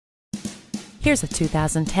Here's a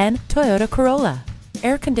 2010 Toyota Corolla.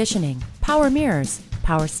 Air conditioning, power mirrors,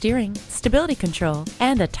 power steering, stability control,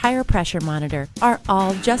 and a tire pressure monitor are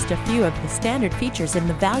all just a few of the standard features in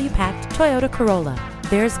the value-packed Toyota Corolla.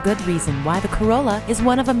 There's good reason why the Corolla is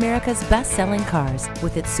one of America's best-selling cars,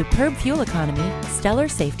 with its superb fuel economy, stellar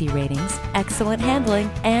safety ratings, excellent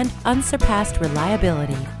handling, and unsurpassed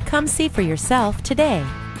reliability. Come see for yourself today.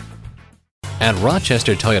 At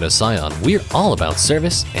Rochester Toyota Scion, we're all about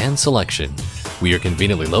service and selection. We are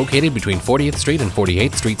conveniently located between 40th Street and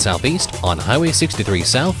 48th Street Southeast on Highway 63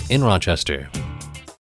 South in Rochester.